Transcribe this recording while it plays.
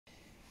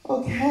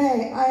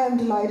Okay, I am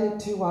delighted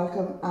to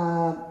welcome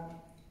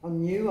a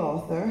new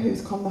author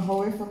who's come the whole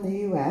way from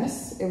the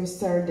US. It was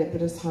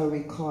serendipitous how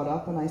we caught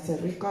up, and I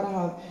said, we've got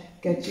to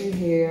get you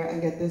here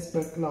and get this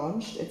book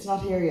launched. It's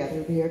not here yet,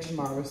 it'll be here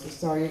tomorrow, so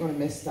sorry you're going to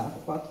miss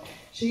that. But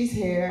she's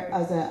here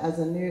as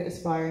a new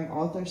aspiring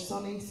author.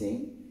 Sonee,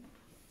 Singh,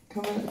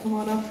 come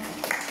on up.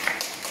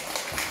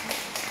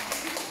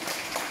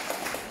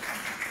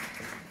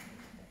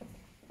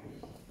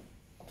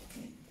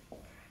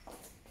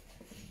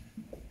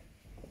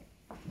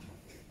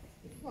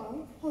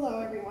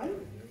 Hello,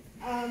 everyone.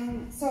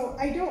 So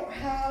I don't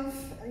have,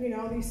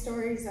 these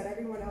stories that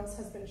everyone else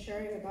has been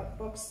sharing about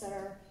books that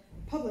are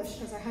published,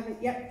 because I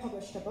haven't yet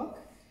published a book.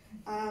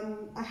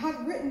 I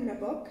have written a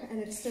book, and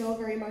it's still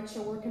very much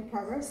a work in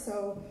progress.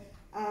 So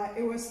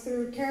it was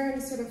through Karen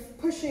sort of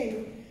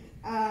pushing,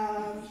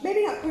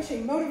 maybe not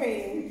pushing,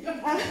 motivating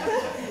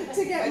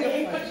to get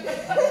me.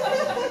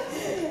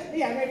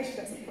 Yeah, maybe she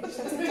doesn't push.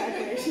 That's an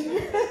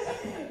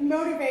exaggeration.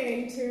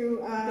 Motivating to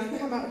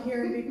come out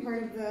here and be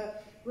part of the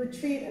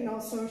retreat and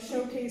also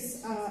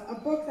showcase a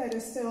book that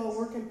is still a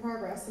work in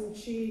progress. And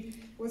she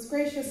was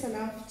gracious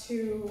enough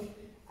to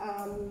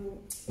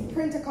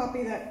print a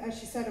copy that, as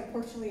she said,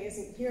 unfortunately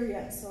isn't here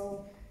yet,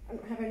 so I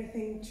don't have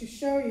anything to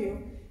show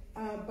you.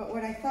 But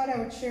what I thought I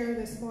would share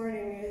this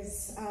morning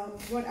is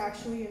what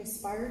actually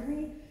inspired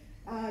me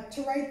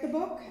to write the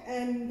book.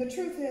 And the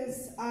truth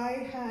is,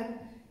 I had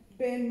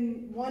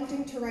been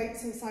wanting to write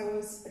since I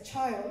was a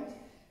child.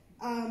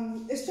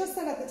 It's just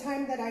that at the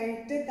time that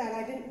I did that,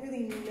 I didn't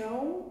really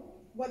know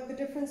what the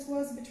difference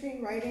was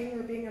between writing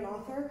or being an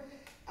author.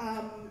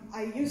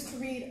 I used to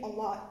read a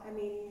lot. I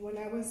mean, when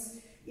I was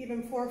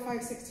even 4,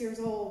 5, 6 years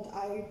old,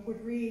 I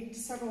would read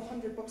several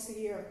hundred books a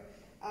year.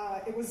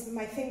 It was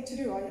my thing to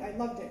do. I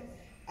loved it.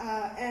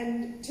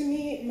 And to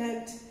me, it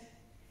meant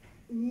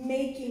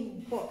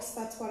making books.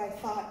 That's what I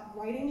thought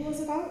writing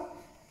was about.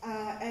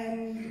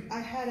 And I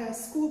had a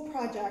school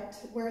project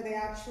where they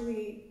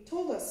actually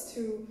told us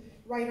to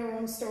write our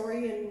own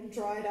story and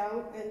draw it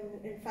out,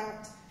 and in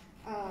fact,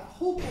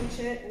 hole punch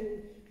it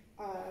and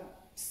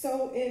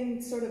sew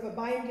in sort of a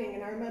binding.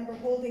 And I remember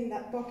holding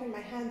that book in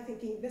my hand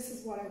thinking, this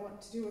is what I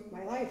want to do with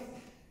my life.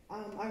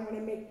 I want to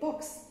make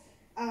books.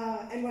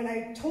 And when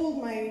I told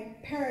my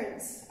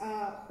parents,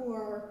 who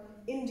are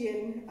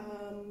Indian,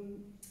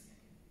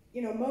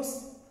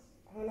 most,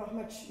 I don't know how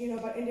much you know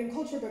about Indian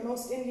culture, but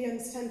most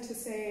Indians tend to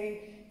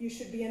say you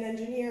should be an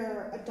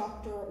engineer, a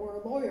doctor, or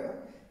a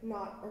lawyer,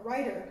 not a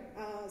writer.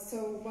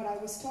 So what I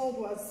was told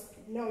was,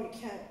 no,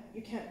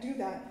 you can't do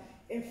that.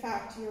 In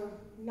fact, you're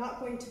not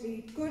going to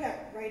be good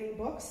at writing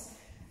books.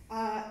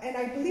 And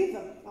I believed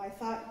them. I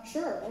thought,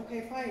 sure,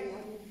 okay, fine.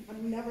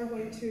 I'm never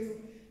going to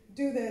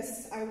do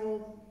this. I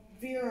will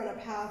veer on a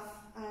path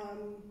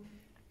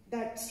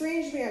that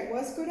strangely I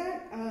was good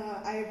at.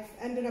 I've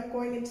ended up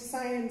going into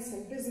science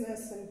and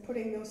business and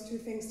putting those two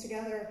things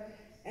together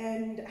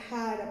and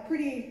had a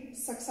pretty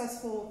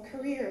successful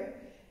career,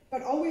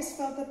 but always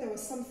felt that there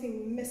was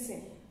something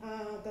missing,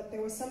 that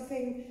there was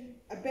something,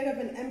 a bit of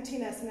an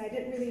emptiness, and I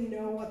didn't really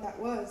know what that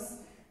was.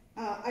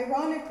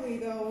 Ironically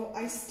though,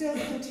 I still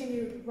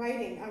continued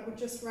writing. I would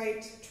just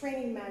write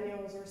training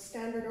manuals or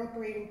standard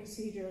operating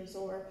procedures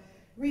or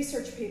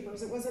research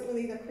papers. It wasn't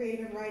really the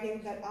creative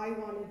writing that I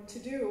wanted to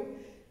do.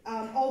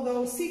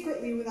 Although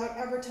secretly, without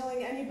ever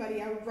telling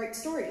anybody, I would write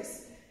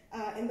stories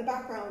in the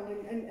background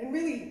and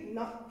really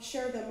not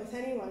share them with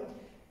anyone.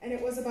 And it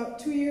was about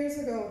 2 years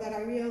ago that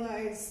I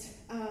realized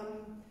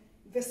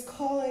this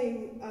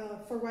calling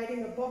for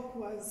writing a book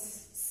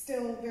was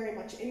still very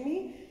much in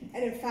me,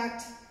 and in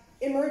fact,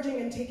 emerging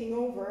and taking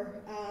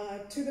over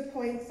to the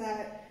point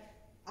that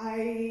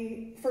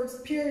I, for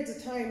periods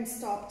of time,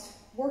 stopped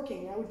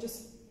working. I would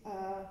just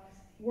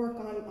work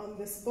on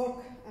this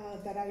book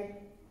that I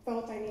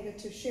felt I needed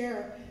to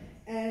share.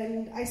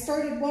 And I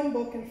started one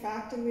book, in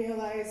fact, and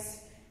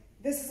realized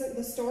this isn't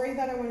the story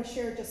that I want to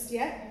share just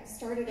yet.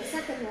 Started a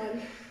second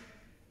one,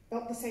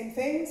 felt the same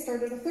thing.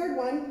 Started a third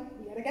one,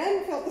 yet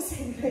again, felt the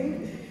same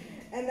thing.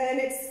 And then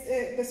it's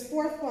this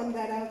fourth one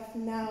that I've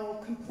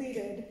now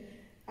completed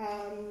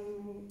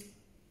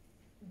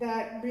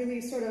that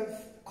really sort of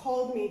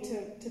called me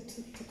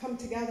to come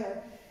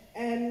together.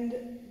 And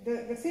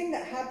the thing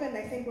that happened,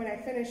 I think, when I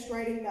finished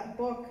writing that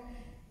book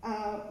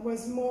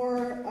was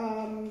more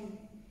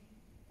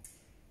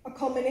a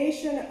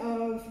culmination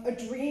of a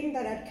dream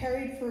that I'd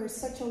carried for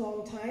such a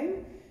long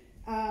time,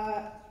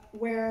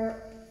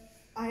 where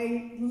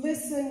I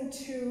listened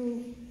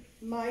to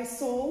my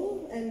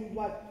soul and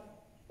what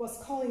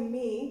was calling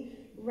me,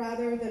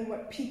 rather than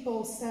what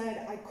people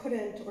said I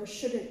couldn't or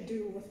shouldn't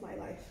do with my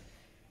life.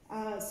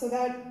 So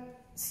that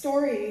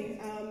story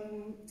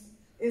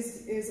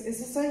is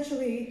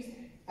essentially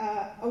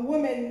a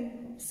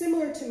woman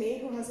similar to me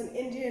who has an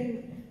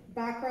Indian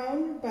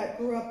background but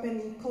grew up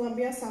in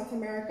Colombia, South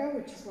America,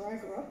 which is where I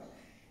grew up,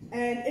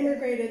 and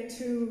immigrated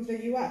to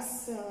the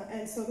US.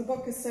 And so the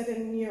book is set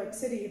in New York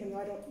City, even though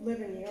I don't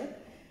live in New York.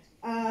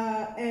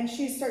 And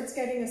she starts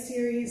getting a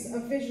series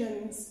of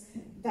visions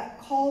that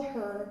call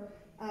her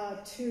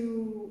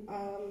to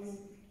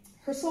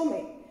her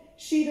soulmate.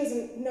 she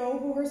doesn't know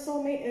who her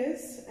soulmate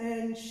is,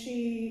 and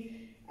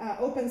she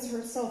opens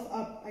herself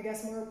up, I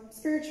guess, more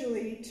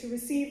spiritually to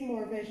receive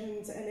more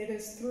visions, and it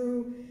is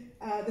through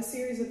the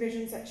series of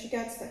visions that she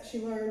gets that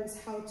she learns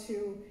how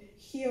to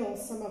heal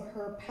some of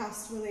her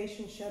past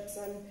relationships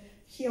and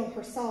heal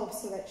herself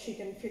so that she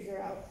can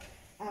figure out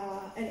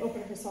and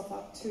open herself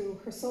up to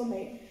her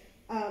soulmate.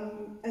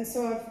 And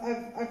so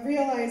I've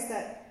realized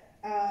that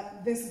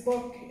this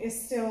book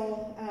is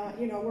still,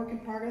 a work in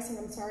progress, and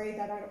I'm sorry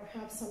that I don't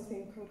have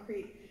something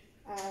concrete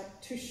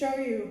to show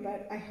you,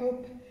 but I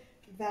hope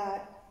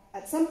that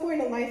at some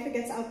point in life it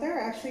gets out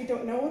there. I actually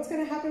don't know what's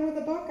going to happen with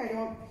the book. I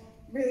don't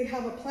really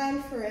have a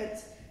plan for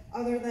it,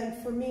 other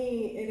than for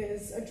me it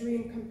is a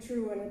dream come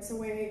true, and it's a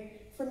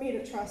way for me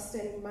to trust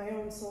in my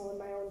own soul and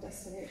my own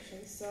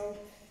destination. So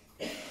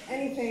if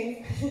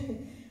anything,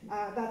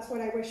 that's what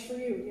I wish for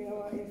you.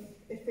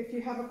 If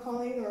you have a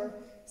calling or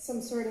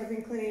some sort of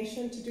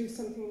inclination to do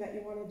something that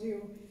you want to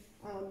do,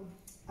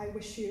 I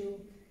wish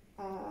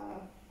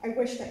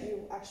that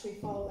you actually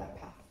follow that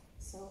path.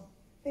 So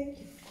thank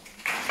you.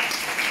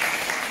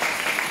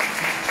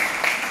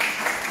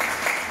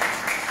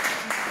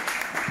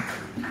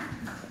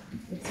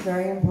 It's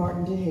very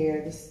important to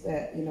hear this,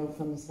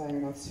 from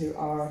aspiring who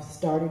are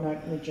starting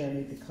out in a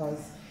journey, because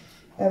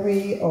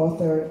every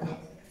author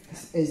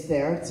is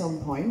there at some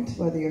point,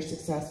 whether you're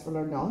successful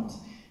or not,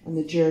 and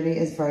the journey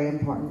is very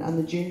important, and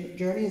the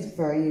journey is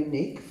very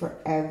unique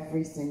for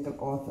every single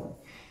author.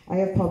 I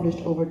have published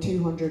over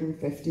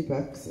 250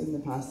 books in the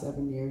past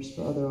 7 years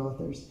for other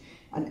authors,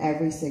 and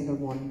every single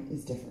one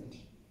is different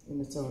in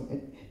its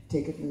own.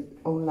 Take it in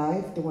its own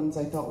life. The ones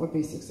I thought would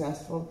be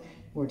successful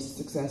were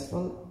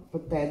successful,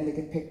 but then they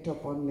get picked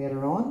up on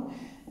later on.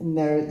 And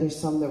there's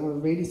some that were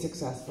really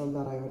successful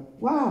that I went,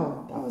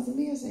 wow, that was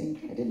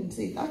amazing. I didn't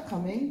see that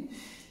coming.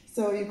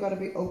 So you've got to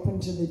be open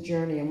to the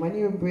journey. And when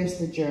you embrace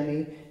the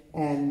journey,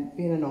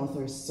 being an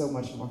author is so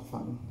much more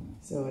fun.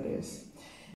 So it is.